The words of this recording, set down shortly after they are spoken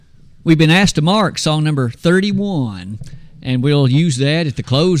We've been asked to mark song number 31, and we'll use that at the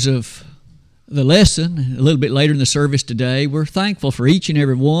close of the lesson a little bit later in the service today. We're thankful for each and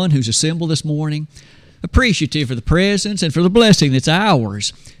every one who's assembled this morning, appreciative for the presence and for the blessing that's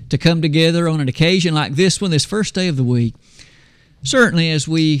ours to come together on an occasion like this one, this first day of the week. Certainly, as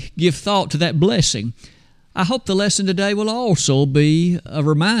we give thought to that blessing, I hope the lesson today will also be a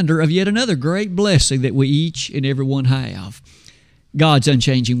reminder of yet another great blessing that we each and every one have, God's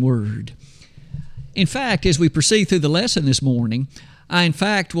unchanging Word. In fact, as we proceed through the lesson this morning, I in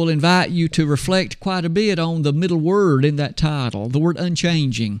fact will invite you to reflect quite a bit on the middle word in that title, the word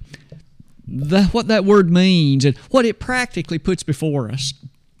unchanging, what that word means and what it practically puts before us.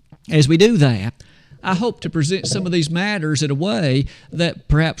 As we do that, I hope to present some of these matters in a way that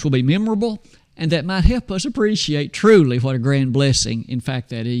perhaps will be memorable and that might help us appreciate truly what a grand blessing, in fact,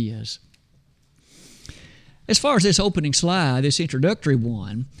 that is. As far as this opening slide, this introductory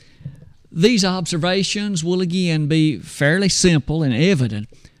one, these observations will again be fairly simple and evident,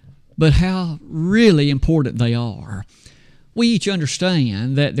 but how really important they are. We each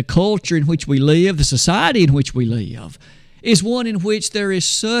understand that the culture in which we live, the society in which we live, is one in which there is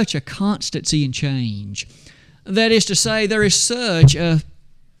such a constancy in change. That is to say, there is such a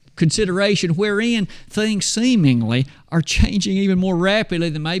consideration wherein things seemingly are changing even more rapidly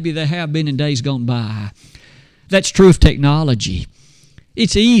than maybe they have been in days gone by. That's true of technology.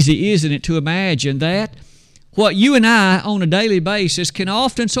 It's easy, isn't it, to imagine that what you and I on a daily basis can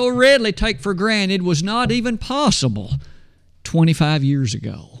often so readily take for granted was not even possible 25 years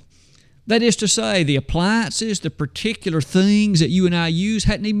ago. That is to say, the appliances, the particular things that you and I use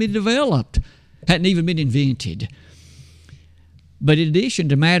hadn't even been developed, hadn't even been invented. But in addition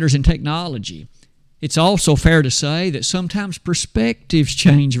to matters in technology, it's also fair to say that sometimes perspectives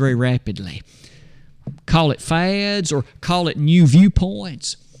change very rapidly. Call it fads or call it new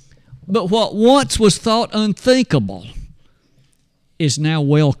viewpoints. But what once was thought unthinkable is now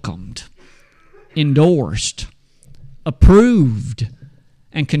welcomed, endorsed, approved,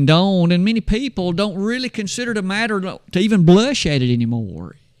 and condoned, and many people don't really consider it a matter to even blush at it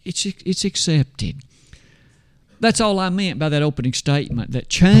anymore. It's accepted. That's all I meant by that opening statement, that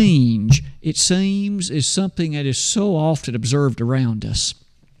change, it seems, is something that is so often observed around us.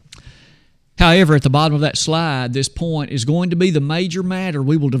 However, at the bottom of that slide, this point is going to be the major matter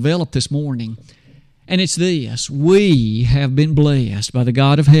we will develop this morning, and it's this: we have been blessed by the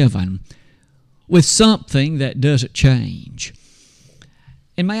God of heaven with something that doesn't change.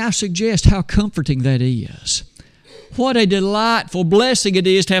 And may I suggest how comforting that is. What a delightful blessing it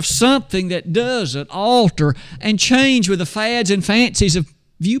is to have something that doesn't alter and change with the fads and fancies of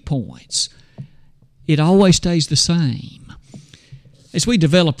viewpoints. It always stays the same. As we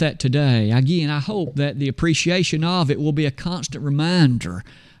develop that today, again, I hope that the appreciation of it will be a constant reminder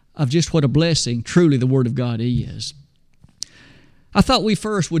of just what a blessing truly the Word of God is. I thought we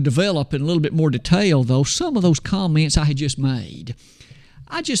first would develop in a little bit more detail, though, some of those comments I had just made.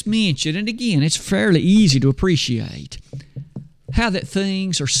 I just mentioned, and again, it's fairly easy to appreciate, how that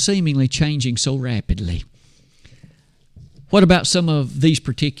things are seemingly changing so rapidly. What about some of these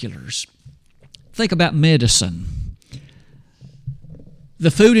particulars? Think about medicine. The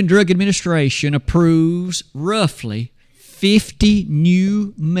Food and Drug Administration approves roughly 50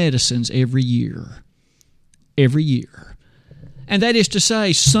 new medicines every year. Every year. And that is to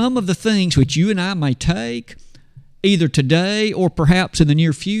say, some of the things which you and I may take either today or perhaps in the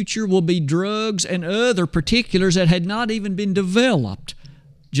near future will be drugs and other particulars that had not even been developed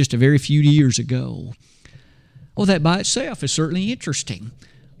just a very few years ago. Well, that by itself is certainly interesting.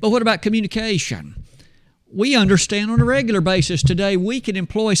 But what about communication? We understand on a regular basis today we can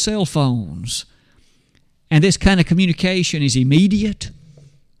employ cell phones. And this kind of communication is immediate.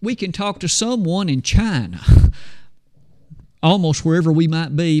 We can talk to someone in China, almost wherever we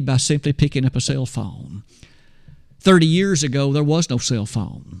might be, by simply picking up a cell phone. 30 years ago, there was no cell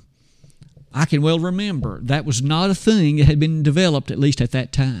phone. I can well remember that was not a thing that had been developed, at least at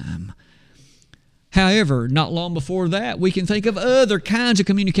that time. However, not long before that, we can think of other kinds of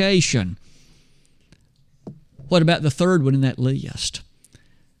communication. What about the third one in that list?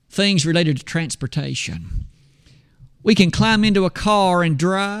 Things related to transportation. We can climb into a car and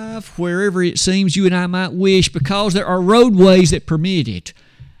drive wherever it seems you and I might wish because there are roadways that permit it.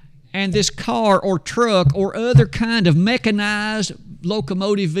 And this car or truck or other kind of mechanized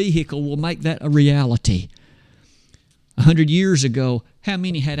locomotive vehicle will make that a reality. 100 years ago, how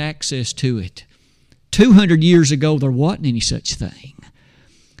many had access to it? 200 years ago, there wasn't any such thing.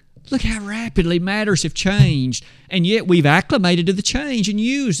 Look how rapidly matters have changed, and yet we've acclimated to the change and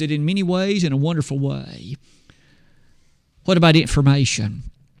used it in many ways in a wonderful way. What about information?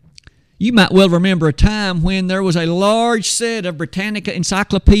 You might well remember a time when there was a large set of Britannica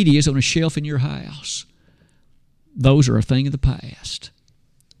encyclopedias on a shelf in your house. Those are a thing of the past.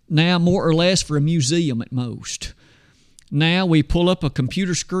 Now, more or less for a museum at most. Now we pull up a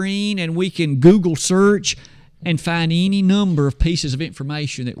computer screen and we can Google search and find any number of pieces of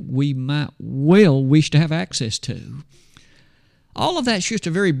information that we might well wish to have access to. All of that's just a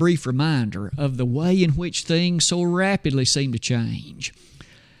very brief reminder of the way in which things so rapidly seem to change.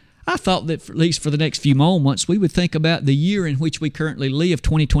 I thought that, at least for the next few moments, we would think about the year in which we currently live,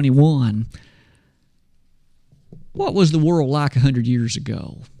 2021. What was the world like 100 years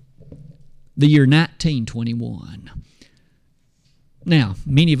ago? The year 1921. Now,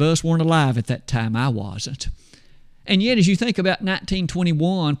 many of us weren't alive at that time. I wasn't. And yet, as you think about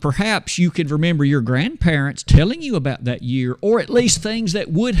 1921, perhaps you could remember your grandparents telling you about that year, or at least things that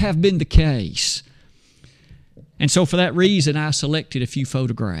would have been the case. And so for that reason, I selected a few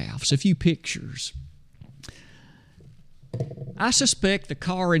photographs, a few pictures. I suspect the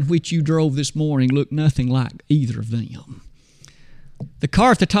car in which you drove this morning looked nothing like either of them. The car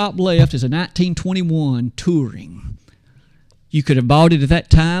at the top left is a 1921 Touring. You could have bought it at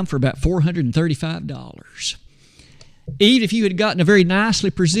that time for about $435. Even if you had gotten a very nicely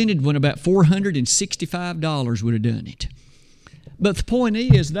presented one, about $465 would have done it. But the point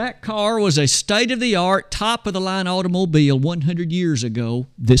is, that car was a state-of-the-art, top-of-the-line automobile 100 years ago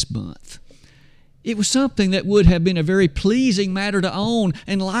this month. It was something that would have been a very pleasing matter to own,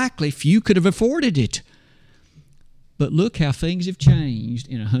 and likely few could have afforded it. But look how things have changed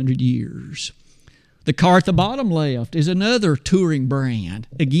in 100 years. The car at the bottom left is another Touring brand.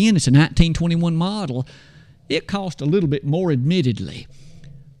 Again, it's a 1921 model. It cost a little bit more, admittedly.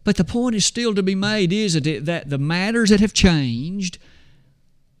 But the point is still to be made, isn't it, that the matters that have changed,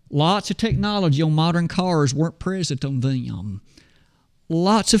 lots of technology on modern cars weren't present on them.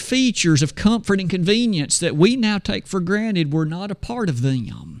 Lots of features of comfort and convenience that we now take for granted were not a part of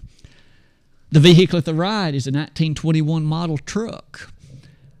them. The vehicle at the right is a 1921 model truck.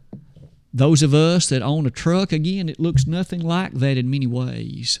 Those of us that own a truck, again, it looks nothing like that in many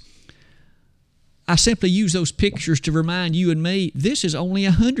ways. I simply use those pictures to remind you and me, this is only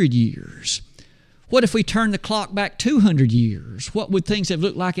 100 years. What if we turn the clock back 200 years? What would things have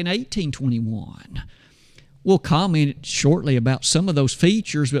looked like in 1821? We'll comment shortly about some of those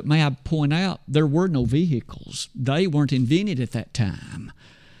features, but may I point out, there were no vehicles. They weren't invented at that time.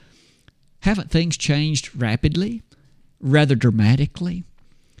 Haven't things changed rapidly, rather dramatically?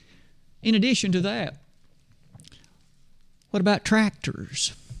 In addition to that, what about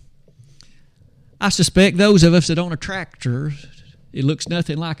tractors? I suspect those of us that own a tractor, it looks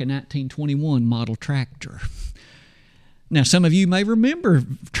nothing like a 1921 model tractor. Now, some of you may remember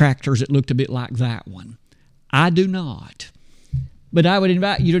tractors that looked a bit like that one. I do not. But I would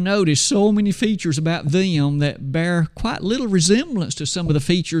invite you to notice so many features about them that bear quite little resemblance to some of the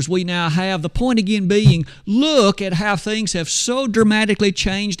features we now have. The point again being, look at how things have so dramatically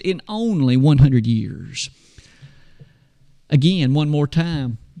changed in only 100 years. Again, one more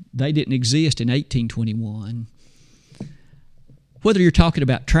time, they didn't exist in 1821. Whether you're talking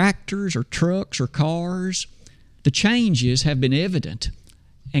about tractors or trucks or cars, the changes have been evident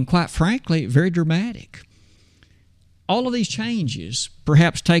and, quite frankly, very dramatic. All of these changes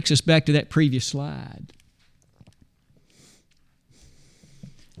perhaps takes us back to that previous slide.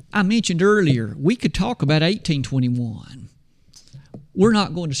 I mentioned earlier, we could talk about 1821. We're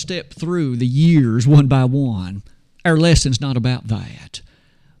not going to step through the years one by one. Our lesson's not about that.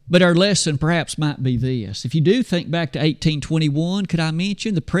 But our lesson perhaps might be this. If you do think back to 1821, could I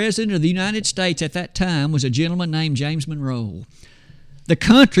mention the President of the United States at that time was a gentleman named James Monroe. The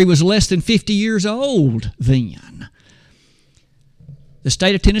country was less than 50 years old then. The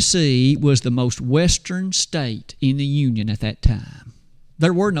state of Tennessee was the most western state in the Union at that time.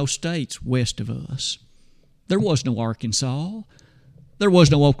 There were no states west of us. There was no Arkansas. There was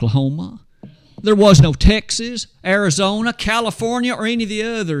no Oklahoma. There was no Texas, Arizona, California, or any of the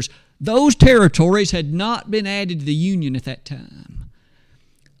others. Those territories had not been added to the Union at that time.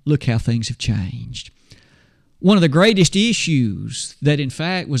 Look how things have changed. One of the greatest issues that, in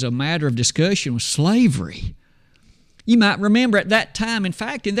fact, was a matter of discussion was slavery. You might remember at that time, in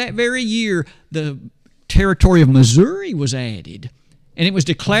fact, in that very year, the territory of Missouri was added, and it was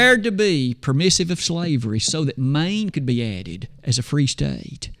declared to be permissive of slavery so that Maine could be added as a free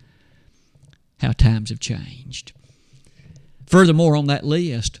state. How times have changed. Furthermore, on that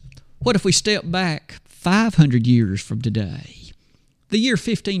list, what if we step back 500 years from today? The year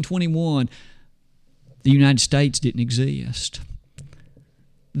 1521, the United States didn't exist.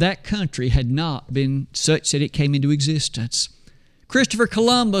 That country had not been such that it came into existence. Christopher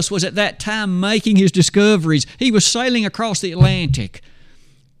Columbus was at that time making his discoveries. He was sailing across the Atlantic.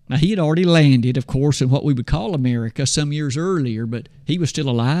 Now, he had already landed, of course, in what we would call America some years earlier, but he was still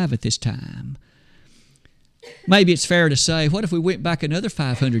alive at this time. Maybe it's fair to say, what if we went back another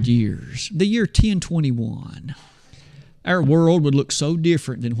 500 years, the year 1021? Our world would look so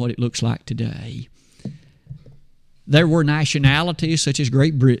different than what it looks like today. There were nationalities such as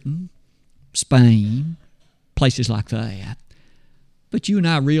Great Britain, Spain, places like that. But you and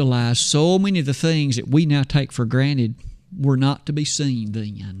I realize so many of the things that we now take for granted were not to be seen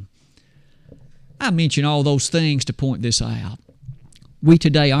then. I mention all those things to point this out. We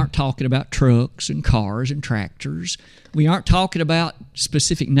today aren't talking about trucks and cars and tractors. We aren't talking about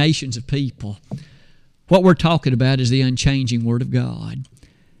specific nations of people. What we're talking about is the unchanging Word of God.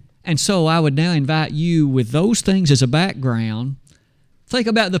 And so I would now invite you, with those things as a background, think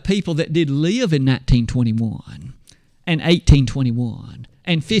about the people that did live in 1921 and 1821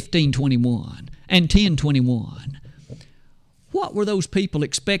 and 1521 and 1021. What were those people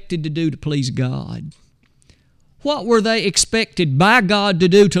expected to do to please God? What were they expected by God to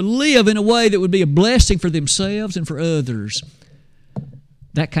do to live in a way that would be a blessing for themselves and for others?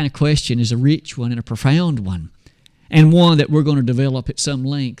 That kind of question is a rich one and a profound one, and one that we're going to develop at some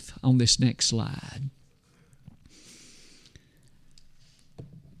length on this next slide.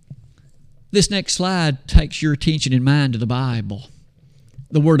 This next slide takes your attention and mind to the Bible,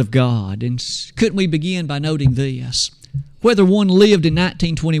 the Word of God. And couldn't we begin by noting this? Whether one lived in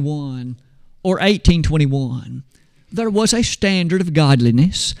 1921 or 1821, there was a standard of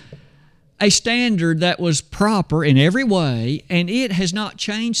godliness, a standard that was proper in every way, and it has not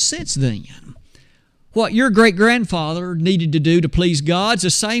changed since then. What your great-grandfather needed to do to please God is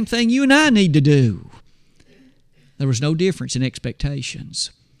the same thing you and I need to do. There was no difference in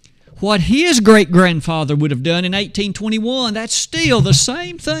expectations. What his great-grandfather would have done in 1821, that's still the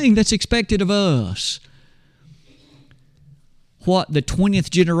same thing that's expected of us. What the 20th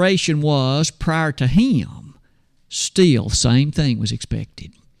generation was prior to him, still the same thing was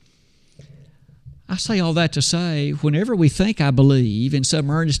expected. I say all that to say, whenever we think, I believe, in some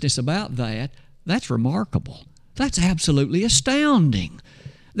earnestness about that, that's remarkable. That's absolutely astounding.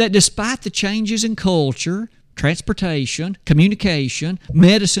 That despite the changes in culture, transportation, communication,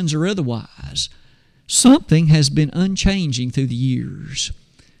 medicines or otherwise, something has been unchanging through the years.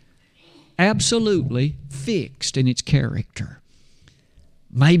 Absolutely fixed in its character.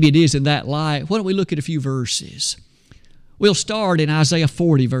 Maybe it is in that light. Why don't we look at a few verses? We'll start in Isaiah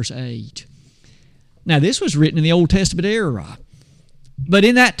 40, verse 8. Now, this was written in the Old Testament era. But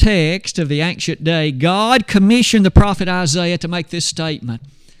in that text of the ancient day, God commissioned the prophet Isaiah to make this statement: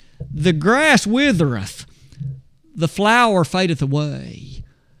 "The grass withereth, the flower fadeth away,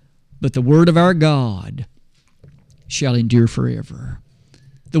 but the word of our God shall endure forever."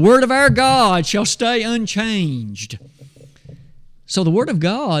 The word of our God shall stay unchanged. So the Word of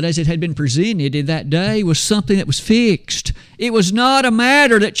God, as it had been presented in that day, was something that was fixed. It was not a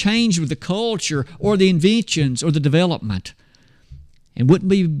matter that changed with the culture or the inventions or the development. And wouldn't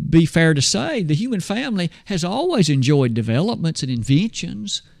it be fair to say the human family has always enjoyed developments and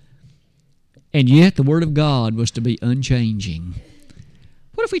inventions, and yet the Word of God was to be unchanging.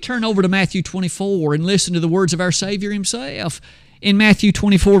 What if we turn over to Matthew 24 and listen to the words of our Savior Himself? In Matthew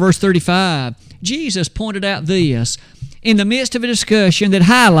 24, verse 35, Jesus pointed out this in the midst of a discussion that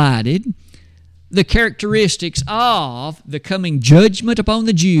highlighted the characteristics of the coming judgment upon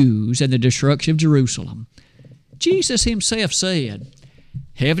the Jews and the destruction of Jerusalem. Jesus Himself said,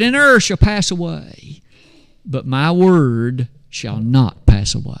 "Heaven and earth shall pass away, but my word shall not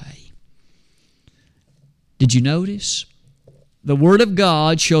pass away." Did you notice? The Word of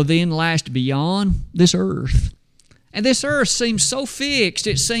God shall then last beyond this earth. And this earth seems so fixed,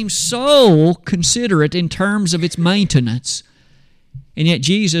 it seems so considerate in terms of its maintenance. And yet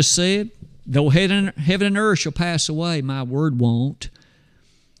Jesus said, "Though heaven and earth shall pass away, my word won't."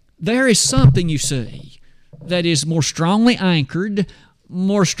 There is something, you see, that is more strongly anchored,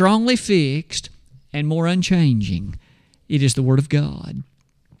 more strongly fixed, and more unchanging. It is the Word of God.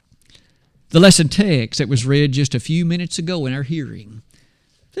 The lesson text that was read just a few minutes ago in our hearing,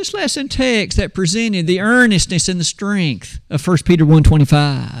 this lesson text that presented the earnestness and the strength of 1 Peter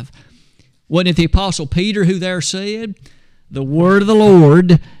 1:25. Wasn't it the Apostle Peter who there said, "The word of the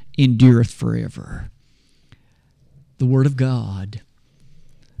Lord endureth forever"? The Word of God.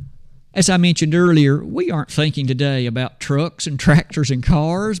 As I mentioned earlier, we aren't thinking today about trucks and tractors and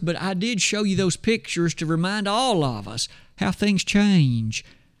cars, but I did show you those pictures to remind all of us how things change,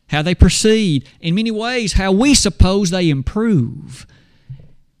 how they proceed, in many ways how we suppose they improve.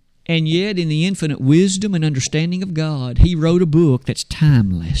 And yet, in the infinite wisdom and understanding of God, He wrote a book that's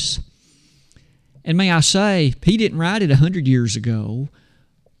timeless. And may I say, He didn't write it 100 years ago,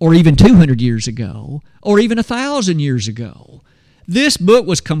 or even 200 years ago, or even 1,000 years ago. This book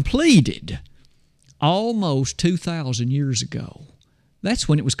was completed almost 2,000 years ago. That's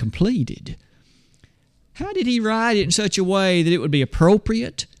when it was completed. How did He write it in such a way that it would be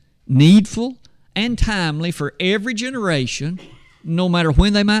appropriate, needful, and timely for every generation, no matter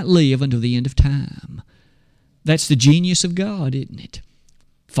when they might live until the end of time? That's the genius of God, isn't it?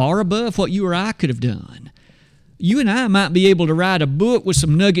 Far above what you or I could have done. You and I might be able to write a book with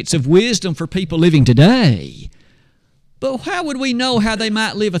some nuggets of wisdom for people living today. But how would we know how they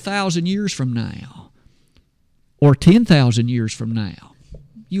might live 1,000 years from now? Or 10,000 years from now?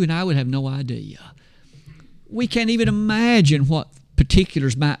 You and I would have no idea. We can't even imagine what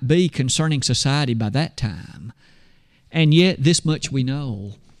particulars might be concerning society by that time. And yet this much we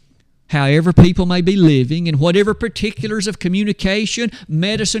know. However people may be living, in whatever particulars of communication,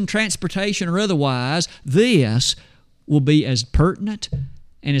 medicine, transportation, or otherwise, this will be as pertinent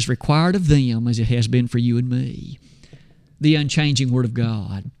and as required of them as it has been for you and me. The unchanging Word of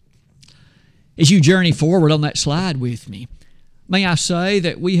God. As you journey forward on that slide with me, may I say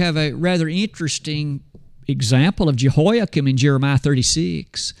that we have a rather interesting example of Jehoiakim in Jeremiah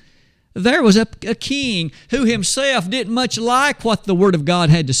 36. There was a king who himself didn't much like what the Word of God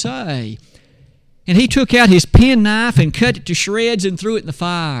had to say. And he took out his penknife and cut it to shreds and threw it in the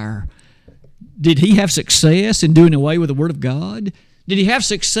fire. Did he have success in doing away with the Word of God? Did he have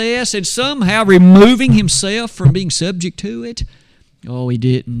success in somehow removing himself from being subject to it? Oh, he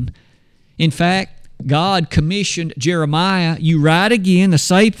didn't. In fact, God commissioned Jeremiah, you write again the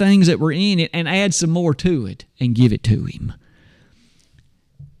same things that were in it and add some more to it and give it to him.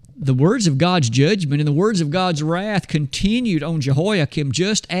 The words of God's judgment and the words of God's wrath continued on Jehoiakim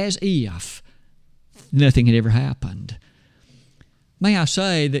just as if nothing had ever happened. May I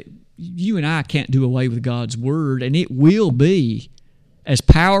say that you and I can't do away with God's Word, and it will be as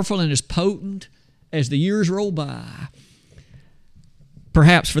powerful and as potent as the years roll by.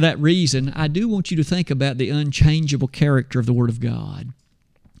 Perhaps for that reason, I do want you to think about the unchangeable character of the Word of God.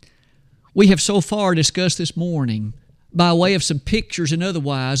 We have so far discussed this morning by way of some pictures and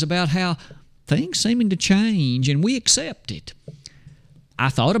otherwise about how things seeming to change, and we accept it. I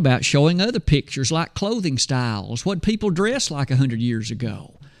thought about showing other pictures like clothing styles, what people dressed like 100 years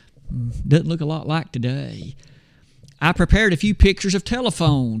ago. Doesn't look a lot like today. I prepared a few pictures of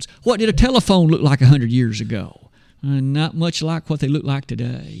telephones. What did a telephone look like 100 years ago? Not much like what they look like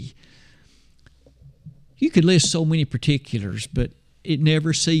today. You could list so many particulars, but it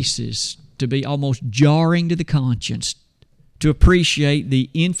never ceases to be almost jarring to the conscience to appreciate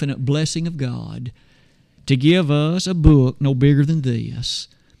the infinite blessing of God to give us a book no bigger than this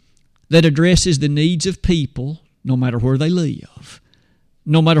that addresses the needs of people no matter where they live,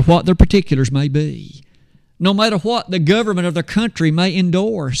 no matter what their particulars may be, no matter what the government of their country may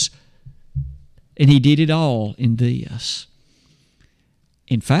endorse. And He did it all in this.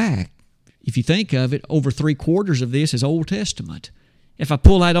 In fact, if you think of it, over 3/4 of this is Old Testament. If I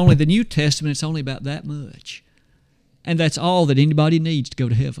pull out only the New Testament, it's only about that much. And that's all that anybody needs to go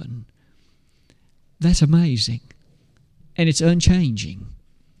to heaven. That's amazing. And it's unchanging.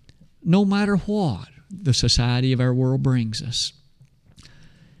 No matter what the society of our world brings us.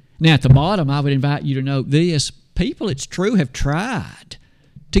 Now at the bottom, I would invite you to note this. People, it's true, have tried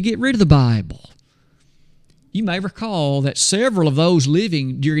to get rid of the Bible. You may recall that several of those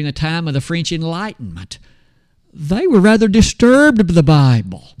living during the time of the French Enlightenment, they were rather disturbed by the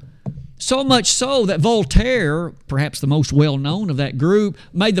Bible. So much so that Voltaire, perhaps the most well-known of that group,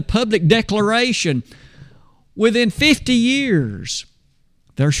 made the public declaration, within 50 years,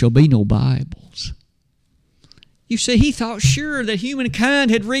 there shall be no Bibles. You see, he thought sure that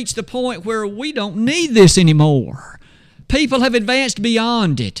humankind had reached the point where we don't need this anymore. People have advanced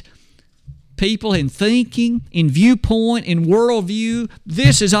beyond it. People in thinking, in viewpoint, in worldview,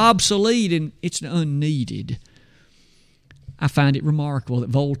 this is obsolete and it's unneeded. I find it remarkable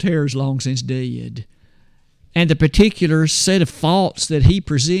that Voltaire is long since dead. And the particular set of thoughts that he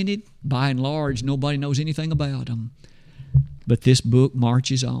presented, by and large, nobody knows anything about them. But this book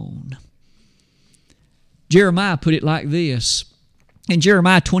marches on. Jeremiah put it like this. In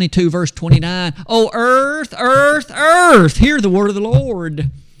Jeremiah 22, verse 29, "O earth, earth, earth, hear the word of the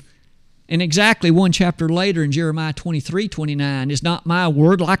Lord." And exactly one chapter later in Jeremiah 23, 29, "Is not my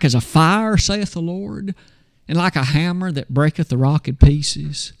word like as a fire, saith the Lord, and like a hammer that breaketh the rock in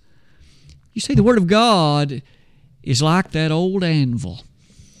pieces?" You see, the Word of God is like that old anvil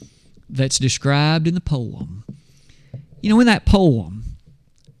that's described in the poem. You know, in that poem,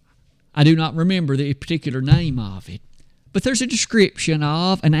 I do not remember the particular name of it, but there's a description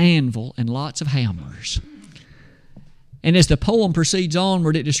of an anvil and lots of hammers. And as the poem proceeds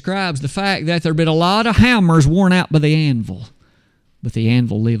onward, it describes the fact that there have been a lot of hammers worn out by the anvil, but the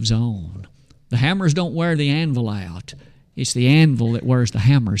anvil lives on. The hammers don't wear the anvil out. It's the anvil that wears the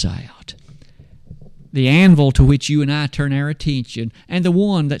hammers out. The anvil to which you and I turn our attention, and the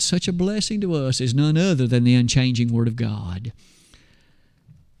one that's such a blessing to us, is none other than the unchanging Word of God.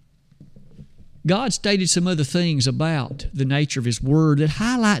 God stated some other things about the nature of His Word that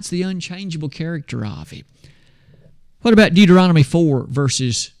highlights the unchangeable character of it. What about Deuteronomy 4, verse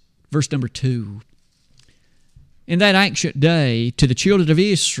number 2? In that ancient day, to the children of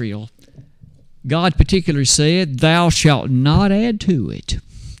Israel, God particularly said, "Thou shalt not add to it."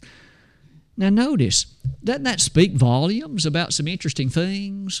 Now notice, doesn't that speak volumes about some interesting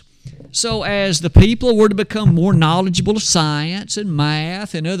things? So as the people were to become more knowledgeable of science and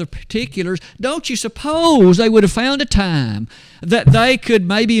math and other particulars, don't you suppose they would have found a time that they could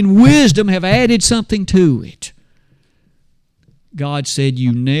maybe in wisdom have added something to it? God said,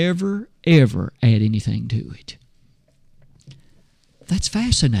 you never, ever add anything to it. That's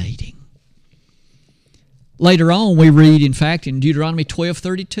fascinating. Later on, we read, in fact, in Deuteronomy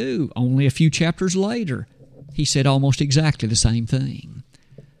 12:32, only a few chapters later, He said almost exactly the same thing.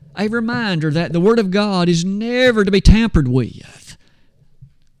 A reminder that the Word of God is never to be tampered with.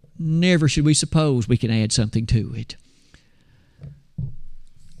 Never should we suppose we can add something to it.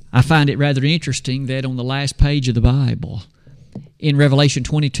 I find it rather interesting that on the last page of the Bible, in Revelation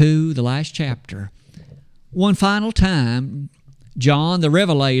 22, the last chapter, one final time, John the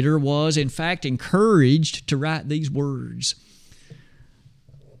Revelator was in fact encouraged to write these words.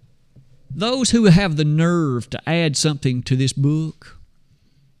 Those who have the nerve to add something to this book,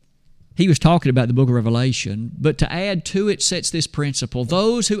 he was talking about the book of Revelation, but to add to it sets this principle.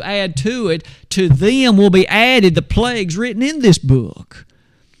 Those who add to it, to them will be added the plagues written in this book.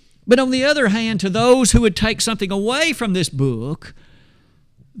 But on the other hand, to those who would take something away from this book,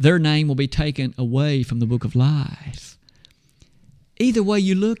 their name will be taken away from the book of life. Either way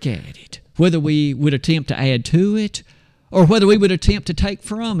you look at it, whether we would attempt to add to it or whether we would attempt to take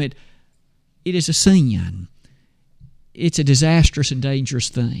from it, it is a sin. It's a disastrous and dangerous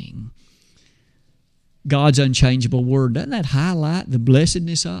thing. God's unchangeable Word, doesn't that highlight the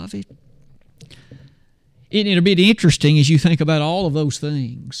blessedness of it? It'll be interesting as you think about all of those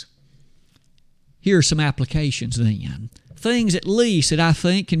things. Here are some applications then. Things at least that I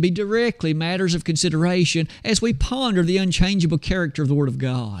think can be directly matters of consideration as we ponder the unchangeable character of the Word of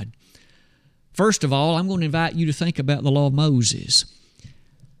God. First of all, I'm going to invite you to think about the law of Moses.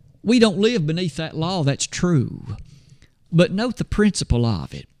 We don't live beneath that law, that's true. But note the principle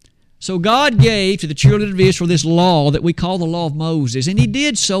of it. So God gave to the children of Israel this law that we call the law of Moses, and He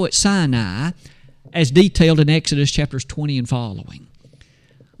did so at Sinai, as detailed in Exodus chapters 20 and following.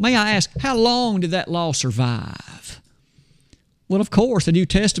 May I ask, how long did that law survive? Well, of course, the New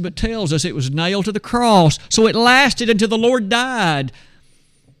Testament tells us it was nailed to the cross, so it lasted until the Lord died.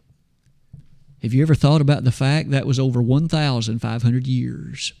 Have you ever thought about the fact that was over 1,500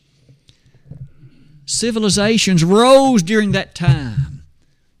 years? Civilizations rose during that time.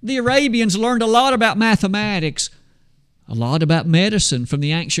 The Arabians learned a lot about mathematics. A lot about medicine from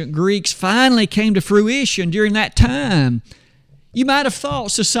the ancient Greeks finally came to fruition during that time. You might have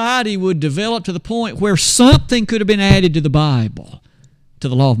thought society would develop to the point where something could have been added to the Bible, to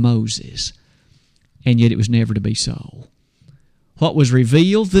the law of Moses, and yet it was never to be so. What was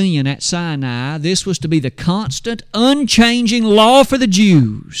revealed then at Sinai, this was to be the constant, unchanging law for the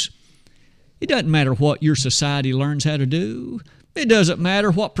Jews. It doesn't matter what your society learns how to do. It doesn't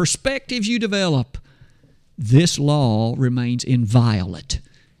matter what perspectives you develop. This law remains inviolate.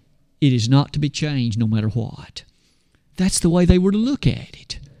 It is not to be changed no matter what. That's the way they were to look at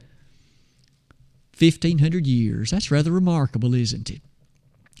it. 1,500 years. That's rather remarkable, isn't it?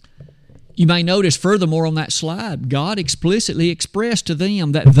 You may notice furthermore on that slide, God explicitly expressed to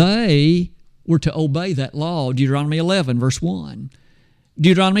them that they were to obey that law. Deuteronomy 11, verse 1.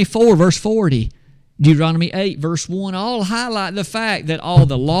 Deuteronomy 4, verse 40. Deuteronomy 8, verse 1, all highlight the fact that all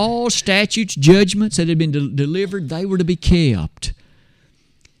the laws, statutes, judgments that had been delivered, they were to be kept.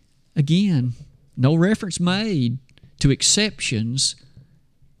 Again, no reference made to exceptions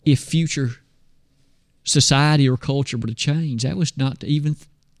if future society or culture were to change. That was not even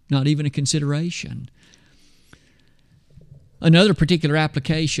a consideration. Another particular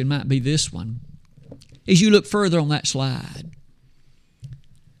application might be this one. As you look further on that slide,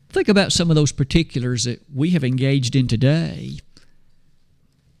 think about some of those particulars that we have engaged in today.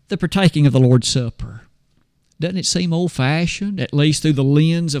 The partaking of the Lord's Supper, Doesn't it seem old-fashioned, at least through the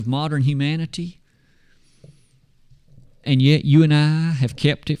lens of modern humanity? And yet you and I have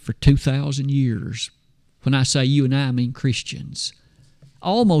kept it for 2,000 years. When I say you and I mean Christians.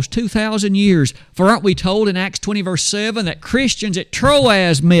 Almost 2,000 years. For aren't we told in Acts 20 verse 7 that Christians at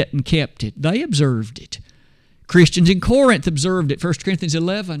Troas met and kept it? They observed it. Christians in Corinth observed it, 1 Corinthians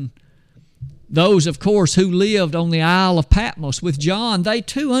 11. Those, of course, who lived on the Isle of Patmos with John, they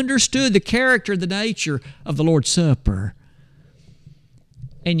too understood the character and the nature of the Lord's Supper.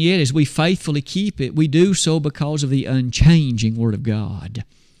 And yet, as we faithfully keep it, we do so because of the unchanging Word of God.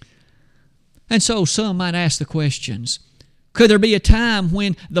 And so some might ask the questions, could there be a time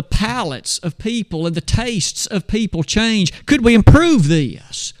when the palates of people and the tastes of people change? Could we improve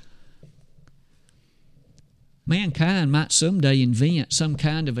this? Mankind might someday invent some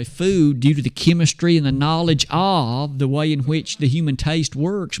kind of a food due to the chemistry and the knowledge of the way in which the human taste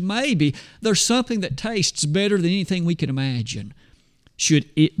works. Maybe there's something that tastes better than anything we can imagine. Should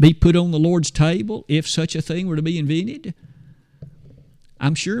it be put on the Lord's table if such a thing were to be invented?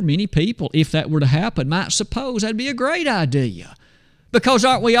 I'm sure many people, if that were to happen, might suppose that'd be a great idea. Because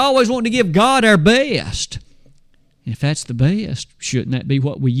aren't we always wanting to give God our best? And if that's the best, shouldn't that be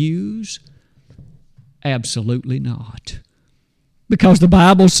what we use? Absolutely not. Because the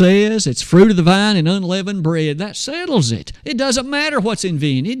Bible says it's fruit of the vine and unleavened bread. That settles it. It doesn't matter what's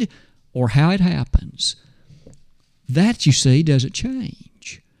invented or how it happens. That, you see, doesn't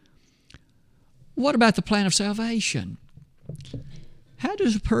change. What about the plan of salvation? How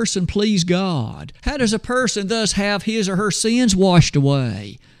does a person please God? How does a person thus have his or her sins washed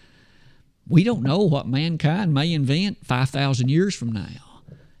away? We don't know what mankind may invent 5,000 years from now.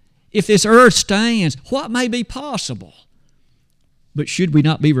 If this earth stands, what may be possible? But should we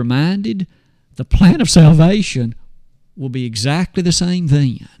not be reminded, the plan of salvation will be exactly the same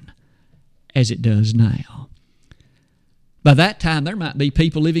then as it does now. By that time, there might be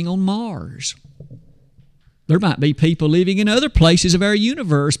people living on Mars. There might be people living in other places of our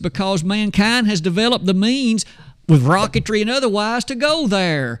universe because mankind has developed the means with rocketry and otherwise to go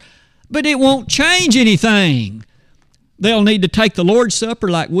there. But it won't change anything. They'll need to take the Lord's Supper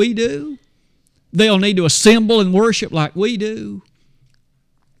like we do. They'll need to assemble and worship like we do.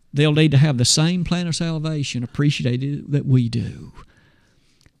 They'll need to have the same plan of salvation appreciated that we do.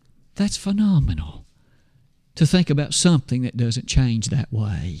 That's phenomenal to think about something that doesn't change that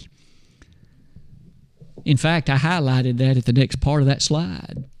way. In fact, I highlighted that at the next part of that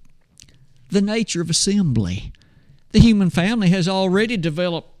slide. The nature of assembly. The human family has already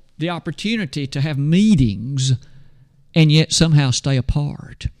developed the opportunity to have meetings and yet somehow stay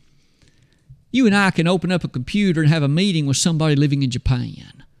apart. You and I can open up a computer and have a meeting with somebody living in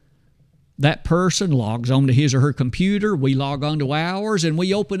Japan. That person logs onto his or her computer, we log onto ours, and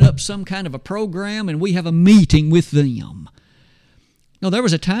we open up some kind of a program and we have a meeting with them. Now, there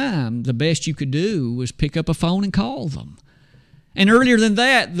was a time the best you could do was pick up a phone and call them. And earlier than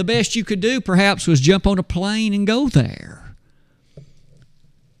that, the best you could do perhaps was jump on a plane and go there.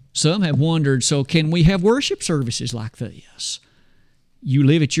 Some have wondered, so can we have worship services like this? You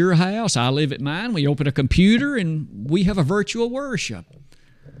live at your house, I live at mine, we open a computer and we have a virtual worship.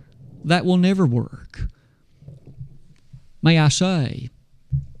 That will never work. May I say,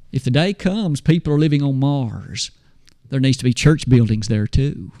 if the day comes people are living on Mars, there needs to be church buildings there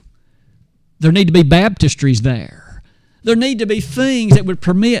too. There need to be baptistries there. There need to be things that would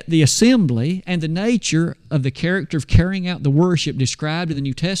permit the assembly and the nature of the character of carrying out the worship described in the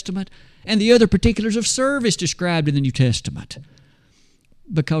New Testament and the other particulars of service described in the New Testament.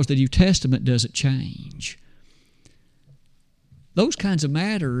 Because the New Testament doesn't change. Those kinds of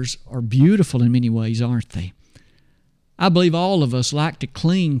matters are beautiful in many ways, aren't they? I believe all of us like to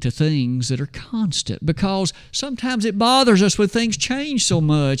cling to things that are constant because sometimes it bothers us when things change so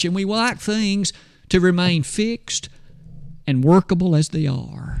much and we like things to remain fixed and workable as they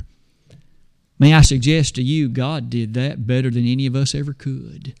are. May I suggest to you, God did that better than any of us ever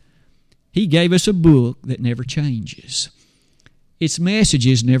could. He gave us a book that never changes. Its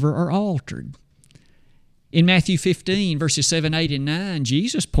messages never are altered. In Matthew 15, verses 7, 8, and 9,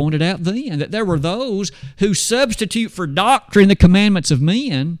 Jesus pointed out then that there were those who substitute for doctrine the commandments of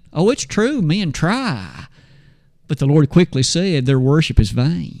men. Oh, it's true, men try. But the Lord quickly said their worship is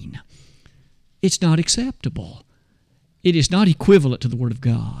vain. It's not acceptable. It is not equivalent to the Word of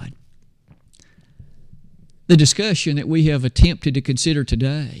God. The discussion that we have attempted to consider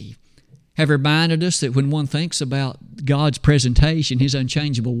today have reminded us that when one thinks about God's presentation, His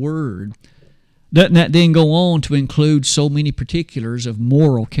unchangeable Word, doesn't that then go on to include so many particulars of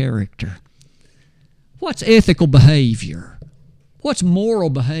moral character? What's ethical behavior? What's moral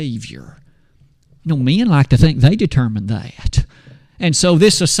behavior? Men like to think they determine that. And so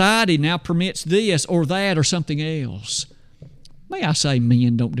this society now permits this or that or something else. May I say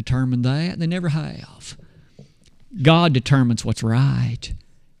men don't determine that. They never have. God determines what's right.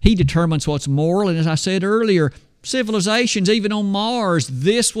 He determines what's moral. And as I said earlier, civilizations, even on Mars,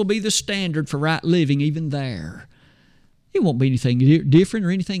 this will be the standard for right living even there. It won't be anything different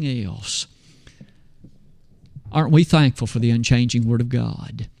or anything else. Aren't we thankful for the unchanging Word of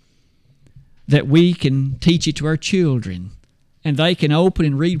God? That we can teach it to our children, and they can open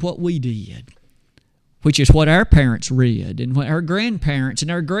and read what we did, which is what our parents read, and what our grandparents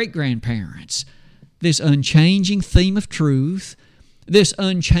and our great-grandparents. This unchanging theme of truth, this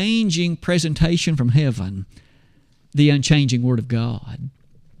unchanging presentation from heaven, the unchanging Word of God.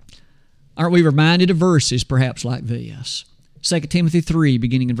 Aren't we reminded of verses perhaps like this? 2 Timothy 3,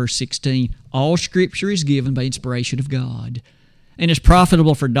 beginning in verse 16, all Scripture is given by inspiration of God, and is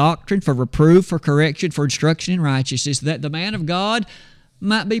profitable for doctrine, for reproof, for correction, for instruction in righteousness, that the man of God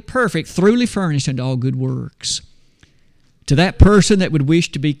might be perfect, thoroughly furnished unto all good works. To that person that would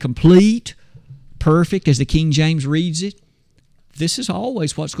wish to be complete, perfect, as the King James reads it, this is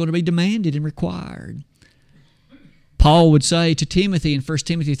always what's going to be demanded and required. Paul would say to Timothy in 1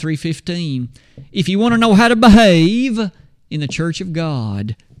 Timothy 3:15, if you want to know how to behave in the church of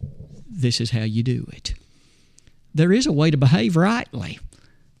God, this is how you do it. There is a way to behave rightly.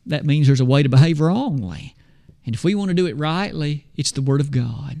 That means there's a way to behave wrongly. And if we want to do it rightly, it's the Word of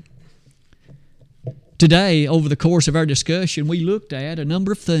God. Today, over the course of our discussion, we looked at a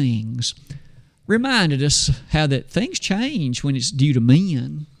number of things, reminded us how that things change when it's due to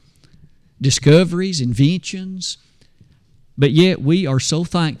men, discoveries, inventions, but yet we are so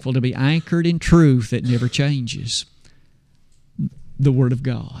thankful to be anchored in truth that never changes, the Word of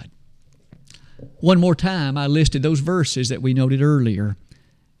God. One more time, I listed those verses that we noted earlier.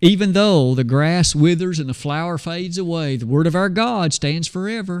 Even though the grass withers and the flower fades away, the Word of our God stands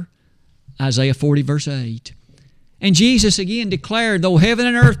forever. Isaiah 40, verse 8. And Jesus again declared, though heaven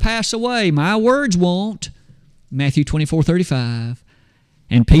and earth pass away, my words won't. Matthew 24:35.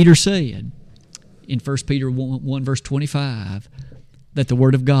 And Peter said in 1 Peter 1 verse 25 that the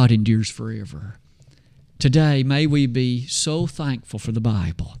Word of God endures forever. Today, may we be so thankful for the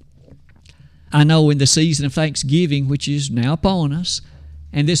Bible. I know in the season of Thanksgiving, which is now upon us,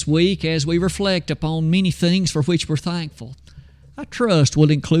 and this week as we reflect upon many things for which we're thankful, I trust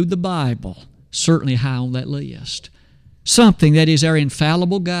we'll include the Bible certainly high on that list. Something that is our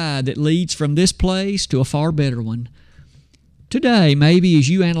infallible guide that leads from this place to a far better one. Today, maybe as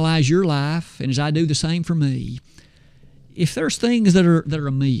you analyze your life, and as I do the same for me, if there's things that are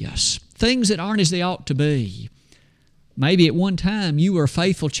amiss, things that aren't as they ought to be, maybe at one time you were a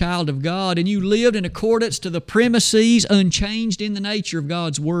faithful child of God and you lived in accordance to the premises unchanged in the nature of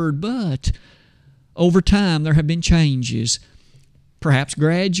God's Word, but over time there have been changes, perhaps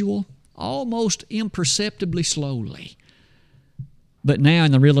gradual, almost imperceptibly slowly. But now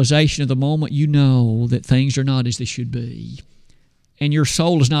in the realization of the moment, you know that things are not as they should be. And your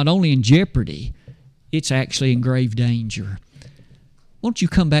soul is not only in jeopardy, it's actually in grave danger. Won't you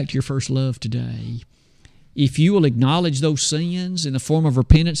come back to your first love today? If you will acknowledge those sins in the form of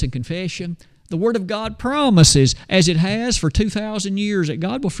repentance and confession, the Word of God promises, as it has for 2,000 years, that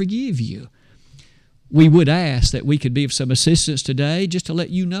God will forgive you. We would ask that we could be of some assistance today just to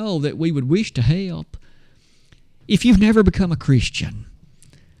let you know that we would wish to help. If you've never become a Christian,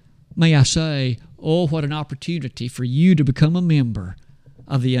 may I say, oh, what an opportunity for you to become a member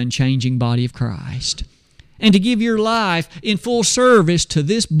of the unchanging body of Christ and to give your life in full service to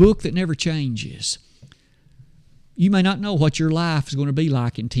this book that never changes. You may not know what your life is going to be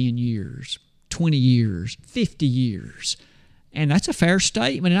like in 10 years, 20 years, 50 years. And that's a fair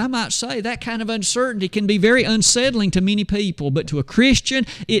statement. And I might say that kind of uncertainty can be very unsettling to many people. But to a Christian,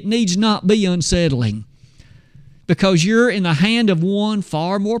 it needs not be unsettling, because you're in the hand of one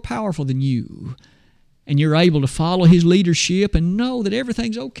far more powerful than you. And you're able to follow His leadership and know that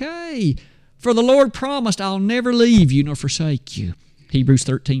everything's okay. For the Lord promised, I'll never leave you nor forsake you. Hebrews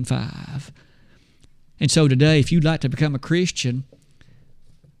 13:5. And so today, if you'd like to become a Christian,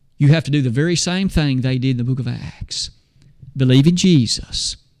 you have to do the very same thing they did in the book of Acts. Believe in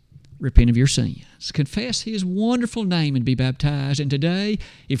Jesus. Repent of your sins. Confess His wonderful name and be baptized. And today,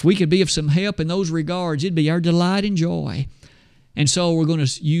 if we could be of some help in those regards, it'd be our delight and joy. And so we're going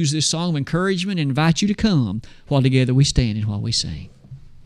to use this song of encouragement and invite you to come while together we stand and while we sing.